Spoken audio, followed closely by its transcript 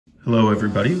Hello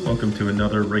everybody, welcome to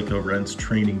another RAECO Rents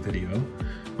training video.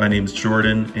 My name's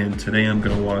Jordan and today I'm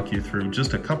going to walk you through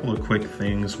just a couple of quick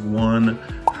things. One,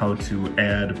 how to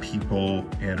add people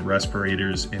and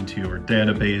respirators into your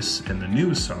database in the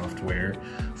new software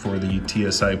for the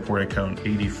TSI Portacount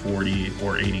 8040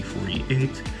 or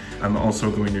 8048. I'm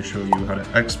also going to show you how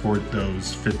to export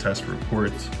those fit test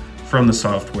reports from the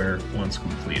software once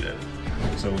completed.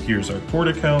 So here's our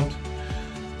Portacount,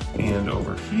 and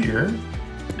over here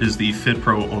is the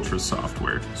FitPro Ultra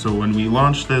software. So when we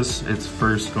launch this, it's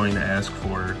first going to ask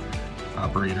for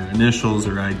operator initials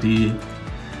or ID.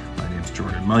 My name's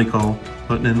Jordan Michael,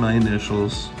 putting in my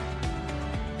initials,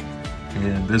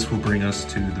 and this will bring us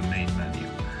to the main menu.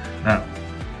 Now,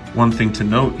 one thing to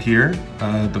note here,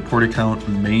 the Portacount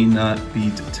may not be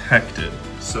detected.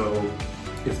 So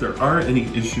if there are any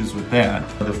issues with that,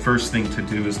 the first thing to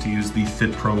do is to use the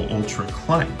FitPro Ultra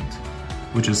client,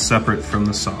 which is separate from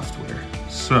the software.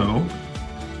 So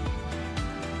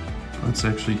let's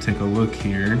actually take a look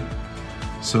here.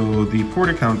 So the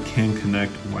Portacount can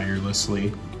connect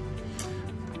wirelessly.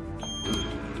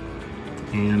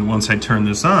 And once I turn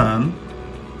this on,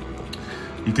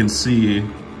 you can see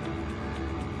in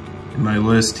my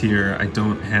list here, I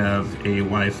don't have a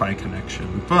Wi-Fi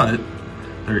connection, but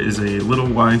there is a little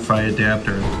Wi-Fi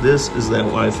adapter. This is that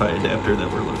Wi-Fi adapter that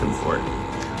we're looking for.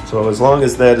 So as long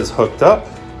as that is hooked up,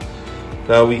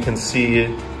 now we can see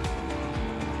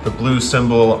the blue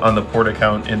symbol on the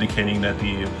Portacount indicating that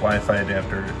the Wi-Fi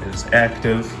adapter is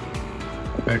active.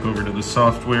 Back over to the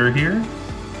software here.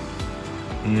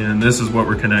 And this is what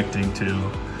we're connecting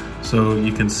to. So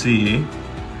you can see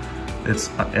it's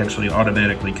actually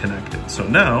automatically connected. So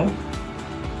now,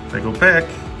 if I go back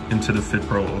into the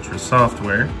FitPro Ultra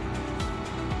software,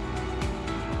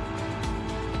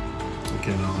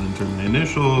 again, I'll enter my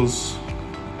initials.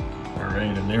 All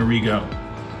right, and there we go.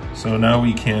 So now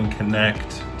we can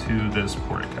connect to this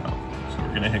Portacount. So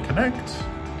we're gonna hit connect,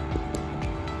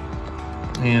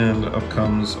 and up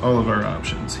comes all of our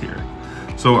options here.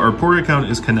 So our Portacount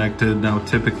is connected. Now,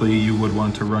 typically you would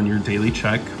want to run your daily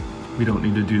check. We don't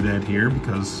need to do that here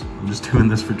because I'm just doing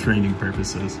this for training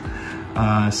purposes.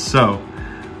 So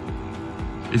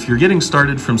if you're getting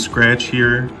started from scratch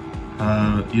here,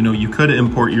 you could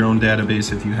import your own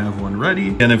database if you have one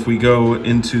ready. And if we go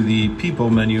into the people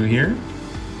menu here,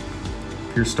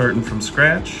 if you're starting from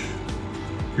scratch,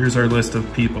 here's our list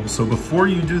of people. So before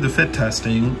you do the fit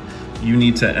testing, you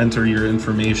need to enter your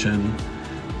information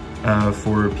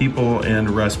for people and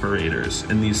respirators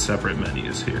in these separate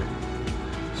menus here.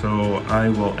 So I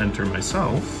will enter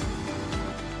myself.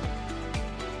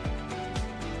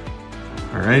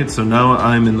 All right, so now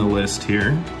I'm in the list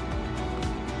here.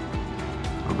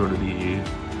 I'll go to the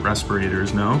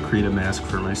respirators now, create a mask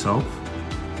for myself.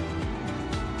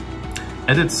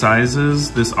 Edit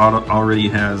sizes, this already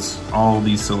has all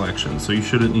these selections, so you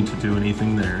shouldn't need to do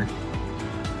anything there.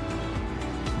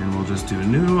 And we'll just do a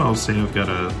new. I'll say I've got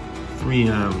a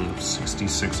 3M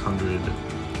 6600,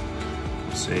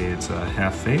 say it's a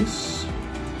half face.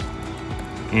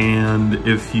 And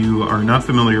if you are not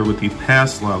familiar with the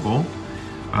pass level,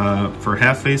 for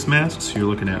half face masks, you're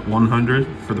looking at 100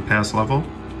 for the pass level.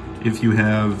 If you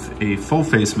have a full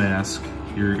face mask,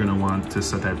 you're gonna want to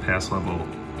set that pass level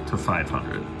to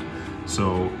 500.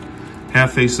 So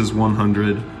half face is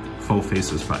 100, full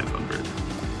face is 500.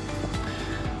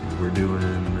 And we're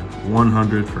doing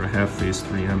 100 for a half face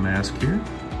 3M mask here.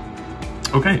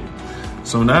 Okay,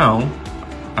 so now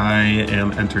I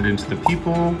am entered into the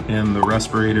people and the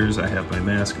respirators. I have my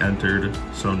mask entered.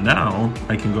 So now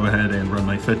I can go ahead and run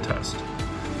my fit test.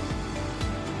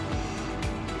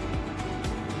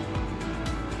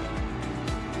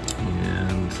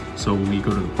 So when we go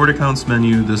to the Portacounts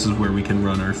menu, this is where we can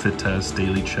run our fit test,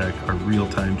 daily check, our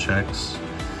real-time checks,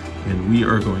 and we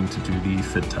are going to do the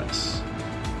fit tests.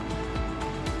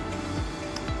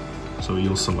 So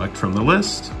you'll select from the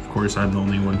list. Of course, I'm the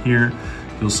only one here.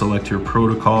 You'll select your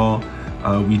protocol.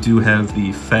 We do have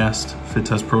the fast fit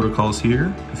test protocols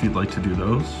here, if you'd like to do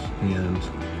those, and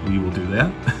we will do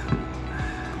that.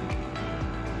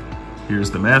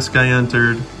 Here's the mask I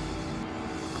entered.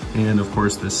 And of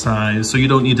course the size. So you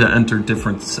don't need to enter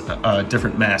different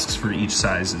masks for each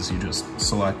sizes. You just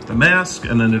select the mask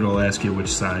and then it'll ask you which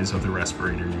size of the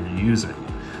respirator you're using.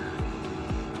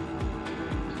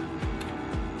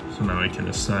 So now I can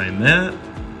assign that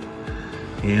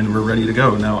and we're ready to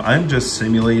go. Now I'm just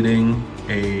simulating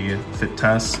a fit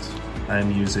test.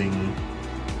 I'm using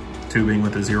tubing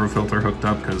with a zero filter hooked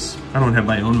up because I don't have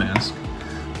my own mask,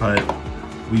 but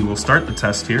we will start the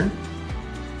test here.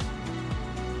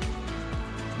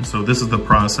 So this is the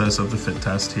process of the fit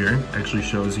test here. Actually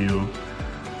shows you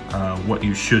what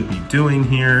you should be doing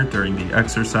here during the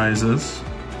exercises.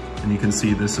 And you can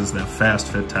see this is the fast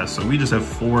fit test. So we just have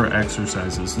 4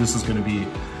 exercises. This is gonna be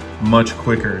much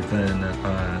quicker than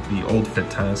the old fit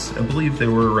test. I believe they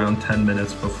were around 10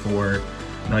 minutes before.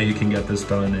 Now you can get this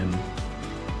done in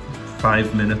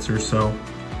 5 minutes or so.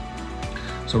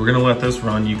 So we're gonna let this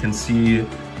run. You can see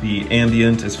the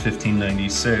ambient is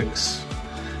 1596,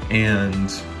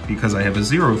 and because I have a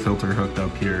 0 filter hooked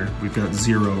up here, we've got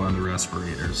 0 on the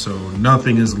respirator. So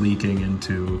nothing is leaking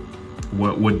into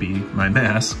what would be my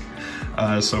mask.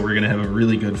 So we're gonna have a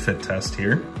really good fit test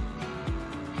here.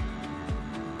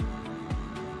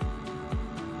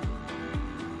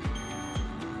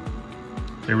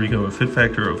 There we go, a fit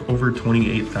factor of over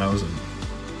 28,000.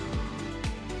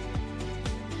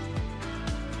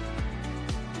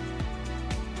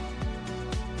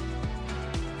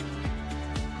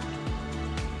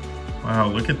 Wow,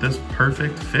 look at this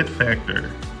perfect fit factor.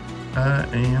 I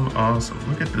am awesome.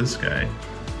 Look at this guy.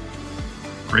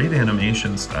 Great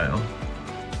animation style.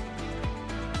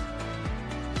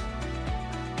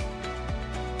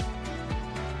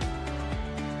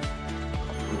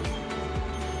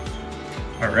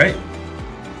 All right.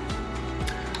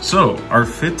 So our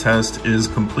fit test is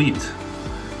complete.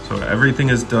 So everything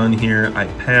is done here. I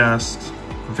passed,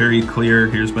 very clear.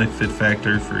 Here's my fit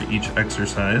factor for each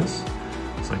exercise.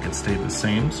 Like it stayed the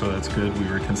same, so that's good. We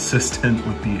were consistent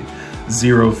with the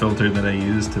 0 filter that I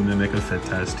used to mimic a fit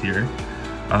test here.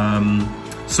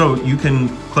 So you can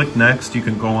click next, you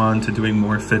can go on to doing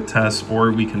more fit tests,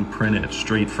 or we can print it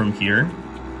straight from here.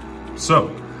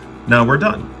 So now we're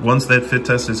done. Once that fit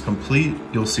test is complete,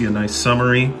 you'll see a nice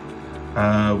summary.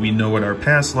 We know what our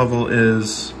pass level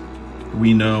is.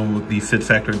 We know the fit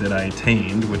factor that I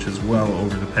attained, which is well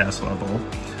over the pass level.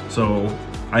 So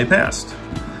I passed.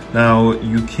 Now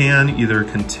you can either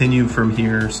continue from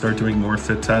here, start doing more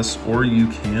fit tests, or you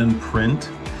can print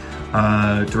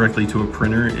directly to a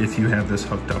printer if you have this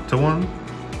hooked up to one.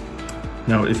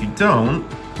 Now if you don't,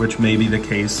 which may be the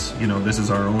case, you know, this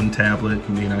is our own tablet,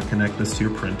 you may not connect this to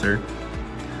your printer.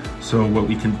 So what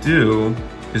we can do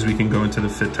is we can go into the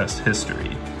fit test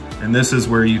history. And this is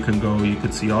where you can go, you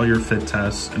can see all your fit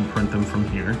tests and print them from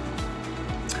here.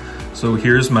 So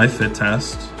here's my fit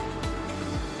test.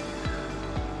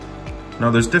 Now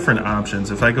there's different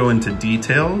options. If I go into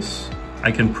details,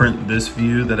 I can print this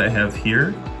view that I have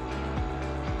here,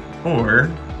 or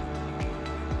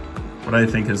what I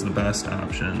think is the best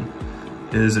option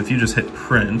is if you just hit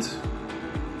print,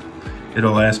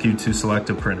 it'll ask you to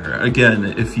select a printer. Again,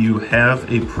 if you have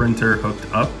a printer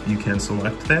hooked up, you can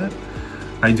select that.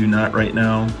 I do not right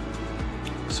now.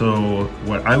 So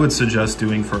what I would suggest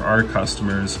doing for our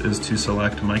customers is to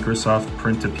select Microsoft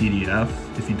Print to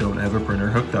PDF if you don't have a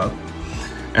printer hooked up.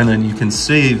 And then you can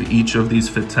save each of these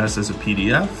fit tests as a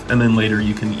PDF, and then later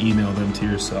you can email them to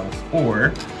yourself.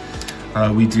 Or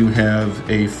we do have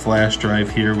a flash drive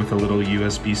here with a little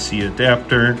USB-C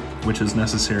adapter, which is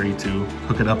necessary to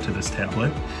hook it up to this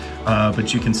tablet.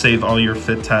 But you can save all your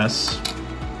fit tests.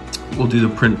 We'll do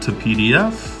the print to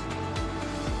PDF.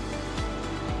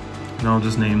 And I'll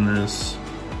just name this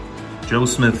Joe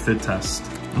Smith Fit Test.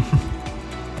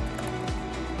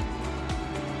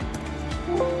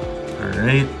 All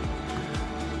right.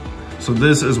 So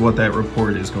this is what that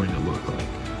report is going to look like.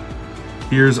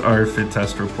 Here's our fit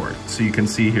test report. So you can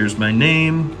see here's my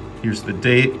name, here's the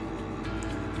date,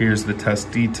 here's the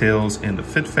test details and the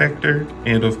fit factor,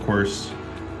 and of course,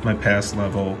 my pass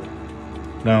level.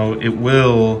 Now it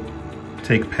will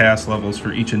take pass levels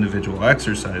for each individual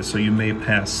exercise. So you may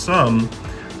pass some,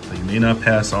 but you may not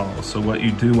pass all. So what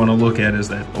you do want to look at is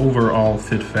that overall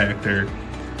fit factor,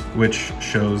 which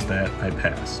shows that I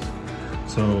passed.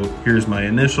 So here's my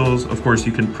initials. Of course,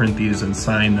 you can print these and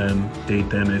sign them, date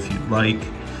them if you'd like.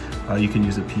 You can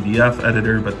use a PDF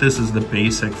editor, but this is the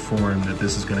basic form that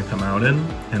this is going to come out in,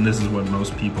 and this is what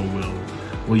most people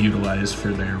will utilize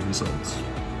for their results.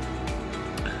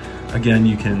 Again,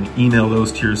 you can email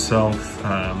those to yourself.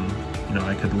 You know,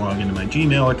 I could log into my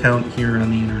Gmail account here on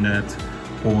the internet,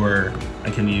 or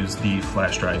I can use the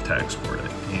flash drive to export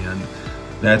it. And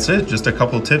that's it, just a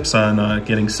couple tips on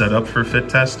getting set up for fit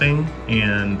testing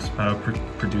and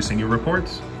producing your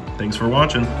reports. Thanks for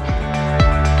watching.